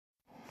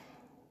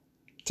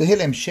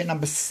Tehilim, Shir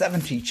number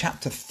 70,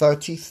 chapter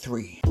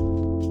 33.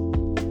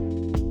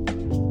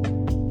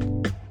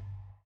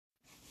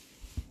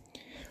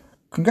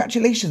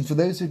 Congratulations for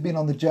those who've been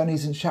on the journey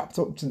since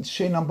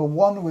Shir number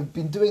 1. We've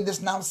been doing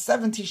this now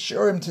 70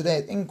 Shurim today.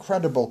 It's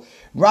incredible.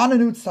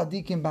 Rananut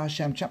Tzadikim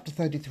B'Hashem, chapter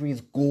 33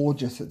 is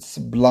gorgeous. It's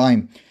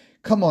sublime.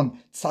 Come on,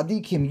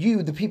 Tzadikim,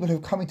 you, the people who are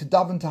coming to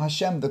daven to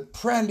Hashem, the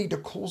prayer leader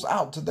calls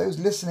out to those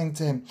listening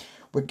to him.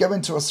 We're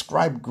going to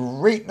ascribe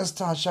greatness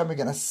to Hashem. We're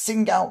going to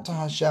sing out to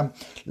Hashem.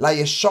 La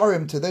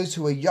Yesharim, to those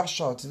who are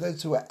Yashar, to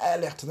those who are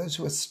Elech, to those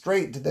who are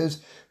straight, to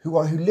those who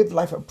live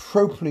life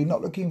appropriately,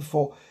 not looking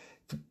for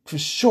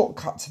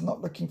shortcuts,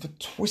 not looking for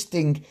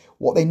twisting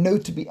what they know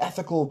to be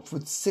ethical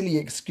with silly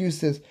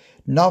excuses.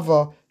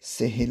 Nava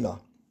Sehila,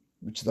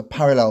 which is a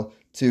parallel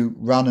to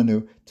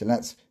Rananu, to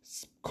let's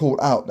call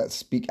out, let's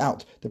speak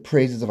out the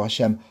praises of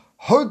Hashem.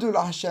 Hodu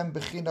la Hashem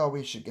b'china,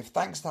 we should give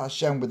thanks to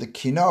Hashem with the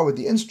kina, with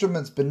the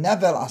instruments,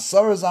 benevel,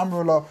 asara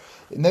zamrula.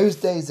 In those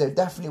days, they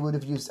definitely would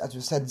have used, as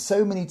we've said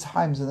so many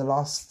times in the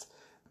last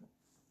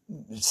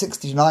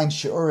 69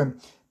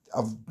 shiurim,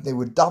 they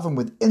would daven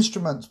with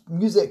instruments,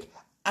 music,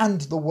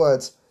 and the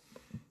words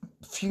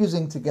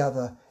fusing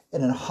together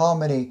in a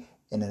harmony,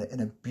 in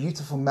a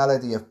beautiful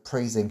melody of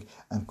praising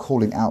and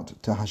calling out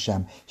to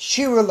Hashem.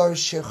 Shir lo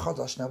shir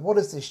chadash. Now, what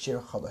is this shir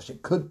chadash?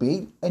 It could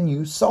be a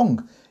new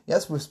song.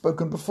 Yes, we've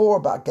spoken before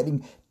about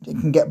it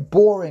can get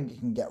boring, it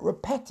can get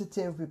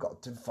repetitive. We've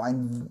got to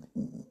find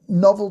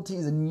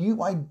novelties and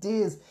new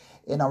ideas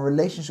in our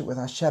relationship with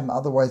Hashem.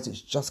 Otherwise, it's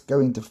just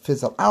going to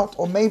fizzle out.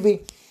 Or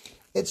maybe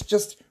it's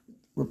just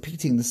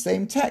repeating the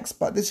same text,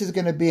 but this is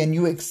going to be a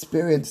new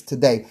experience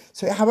today.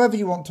 So however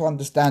you want to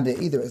understand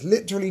it, either it's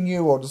literally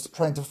new or just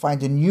trying to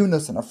find a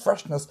newness and a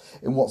freshness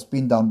in what's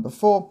been done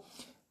before.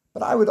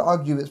 But I would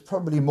argue it's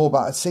probably more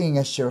about singing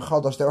a Shir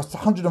Chadash. There are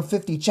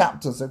 150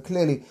 chapters, so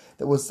clearly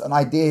there was an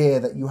idea here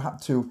that you had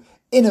to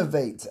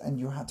innovate and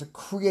you had to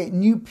create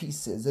new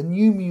pieces and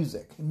new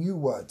music and new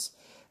words.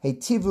 Hey,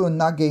 Tivu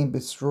Nagim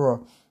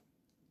Bisrura.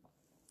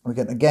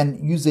 Again,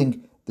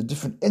 using the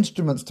different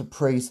instruments to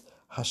praise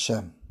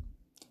Hashem.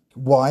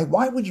 Why?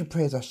 Why would you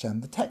praise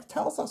Hashem? The text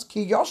tells us,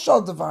 Ki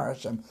Yasha Devar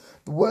Hashem.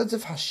 The words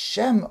of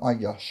Hashem are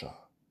Yasha.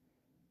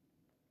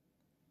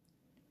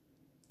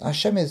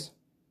 Hashem is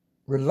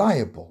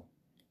reliable,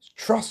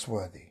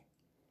 trustworthy.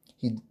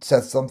 He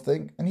says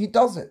something and he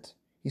does it.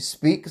 He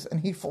speaks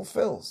and he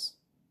fulfills.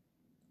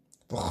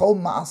 V'chol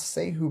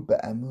ma'asehu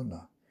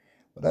be'emunah.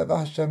 Whatever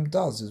Hashem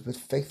does is with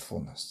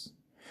faithfulness.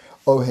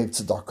 Ohev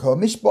tzedakah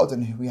mishpat,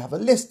 and we have a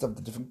list of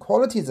the different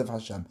qualities of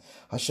Hashem.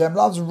 Hashem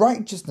loves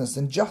righteousness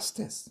and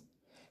justice.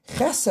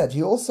 Chesed,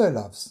 he also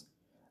loves.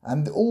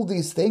 And all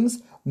these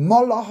things,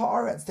 Molah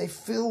haaretz, they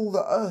fill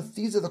the earth.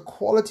 These are the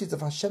qualities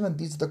of Hashem, and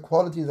these are the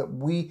qualities that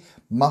we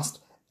must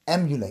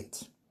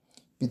emulate.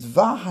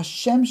 Bidvar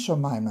Hashem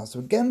shomayim. Now, so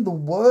again, the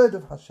word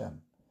of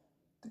Hashem.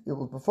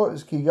 Before it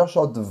was Ki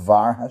Yashar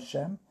Devar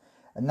Hashem,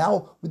 and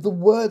now with the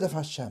word of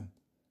Hashem,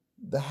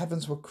 the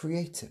heavens were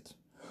created.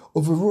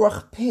 Over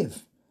Ruach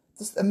Piv,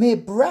 just a mere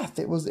breath.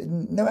 It was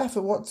no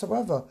effort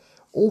whatsoever.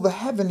 All the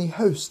heavenly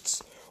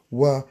hosts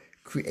were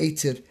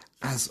created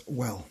as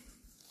well.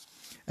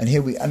 And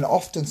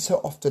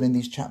so often in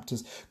these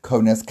chapters,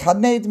 Kones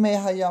Kaned Me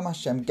Hayam,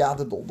 Hashem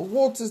gathered all the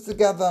waters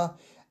together,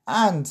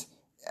 and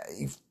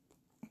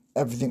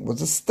everything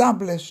was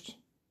established.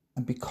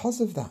 And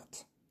because of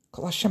that,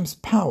 because Hashem's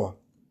power,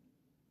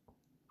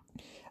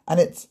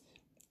 and it's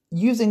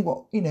using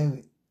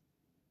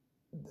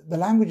the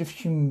language of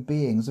human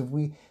beings.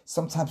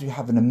 Sometimes you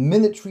have in a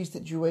military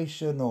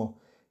situation, or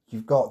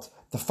you've got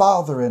the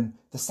father in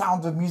The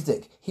Sound of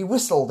Music. He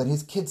whistled and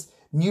his kids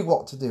knew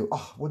what to do.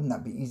 Oh, wouldn't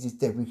that be easy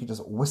today? We could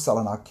just whistle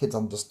and our kids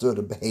understood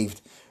and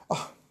behaved.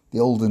 Oh, the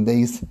olden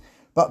days.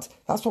 But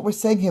that's what we're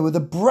saying here with a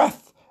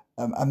breath.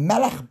 A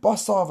melech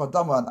basar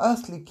v'adama, an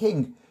earthly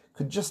king,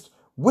 could just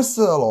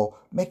whistle or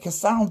make a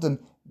sound and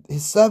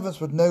his servants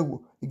would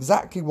know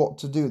exactly what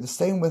to do. The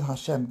same with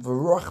Hashem.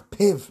 V'ruach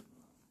piv.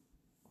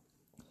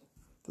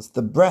 That's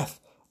the breath,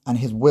 and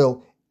his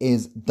will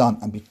is done.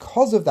 And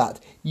because of that,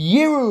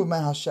 Yiru me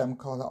Hashem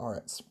kol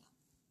haaretz.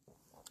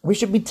 We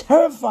should be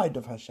terrified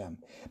of Hashem.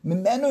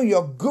 Mimenu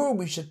yagur,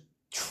 we should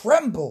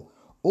tremble,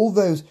 all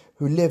those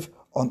who live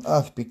on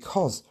earth,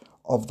 because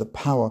of the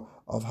power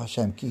of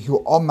Hashem. Ki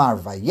hu omar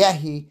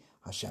vayehi,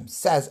 Hashem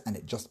says, and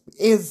it just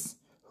is.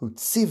 Hu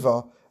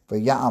tziva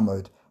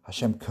v'ya'amod,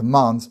 Hashem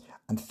commands,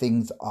 and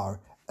things are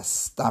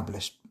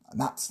established. And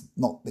that's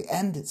not the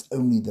end, it's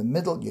only the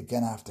middle. You're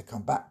going to have to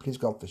come back, please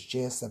God, for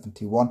Shir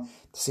 71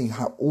 to see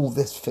how all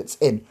this fits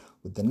in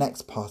with the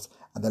next part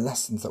and the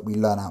lessons that we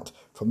learn out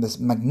from this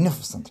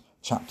magnificent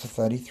chapter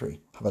 33.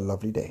 Have a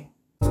lovely day.